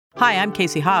Hi, I'm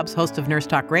Casey Hobbs, host of Nurse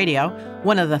Talk Radio,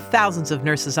 one of the thousands of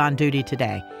nurses on duty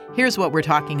today. Here's what we're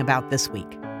talking about this week.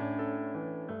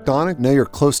 Donna, now you're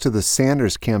close to the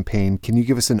Sanders campaign. Can you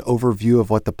give us an overview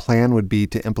of what the plan would be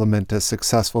to implement a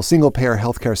successful single-payer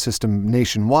healthcare system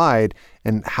nationwide,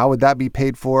 and how would that be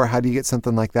paid for? How do you get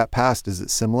something like that passed? Is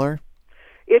it similar?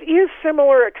 It is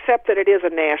similar, except that it is a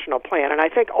national plan, and I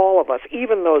think all of us,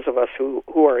 even those of us who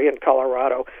are in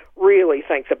Colorado, really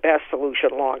think the best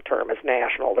solution long-term is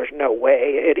national. There's no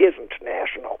way it isn't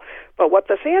national. But what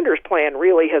the Sanders plan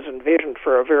really has envisioned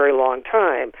for a very long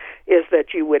time is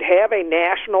that you would have a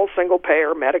national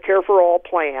single-payer Medicare for All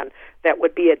plan that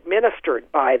would be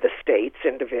administered by the states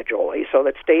individually, so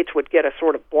that states would get a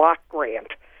sort of block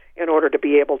grant in order to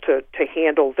be able to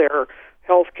handle their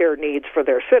health care needs for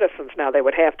their citizens. Now, they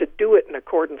would have to do it in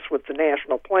accordance with the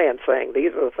national plan, saying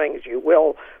these are the things you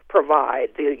will provide.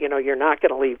 You're not going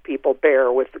to leave people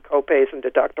bare with the copays and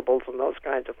deductibles and those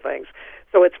kinds of things.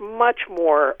 So it's much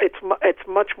more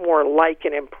like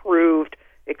an improved,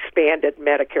 expanded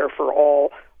Medicare for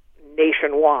All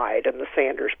nationwide in the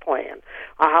Sanders plan.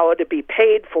 How would it be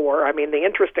paid for? I mean, the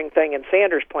interesting thing in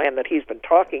Sanders' plan that he's been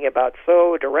talking about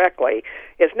so directly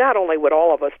is not only would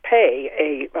all of us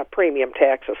pay a premium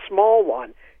tax, a small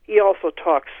one, he also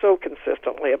talks so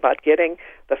consistently about getting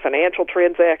the financial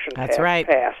transaction tax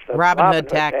passed, the Robin Hood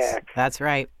tax. That's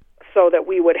right. So that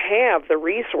we would have the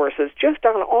resources just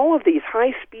on all of these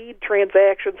high-speed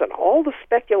transactions and all the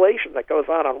speculation that goes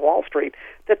on Wall Street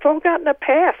that's all gotten a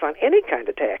pass on any kind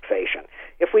of taxation.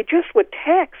 If we just would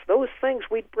tax those things,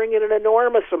 we'd bring in an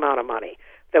enormous amount of money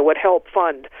that would help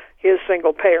fund his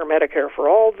single-payer Medicare for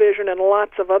All vision and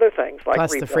lots of other things like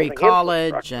plus the free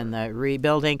college and the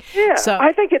rebuilding. Yeah, so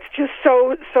I think it's just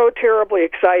so terribly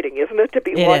exciting, isn't it, to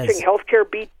be watching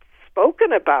healthcare be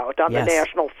spoken about on the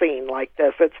national scene like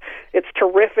this. It's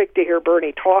terrific to hear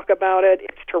Bernie talk about it.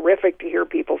 It's terrific to hear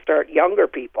younger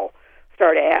people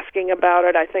start asking about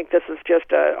it. I think this is just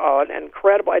an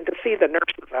incredible, and to see the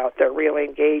nurses out there really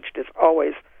engaged is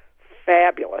always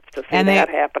fabulous to see that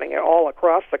happening all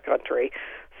across the country.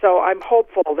 So I'm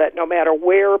hopeful that no matter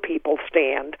where people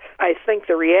stand, I think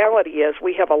the reality is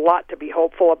we have a lot to be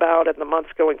hopeful about in the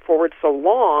months going forward, so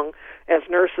long as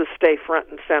nurses stay front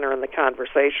and center in the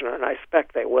conversation, and I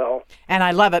expect they will. And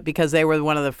I love it because they were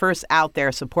one of the first out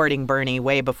there supporting Bernie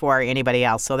way before anybody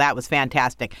else, so that was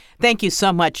fantastic. Thank you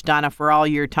so much, Donna, for all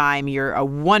your time. You're a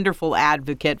wonderful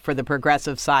advocate for the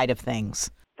progressive side of things.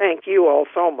 Thank you all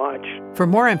so much. For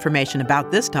more information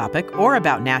about this topic or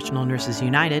about National Nurses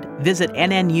United, visit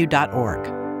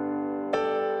nnu.org.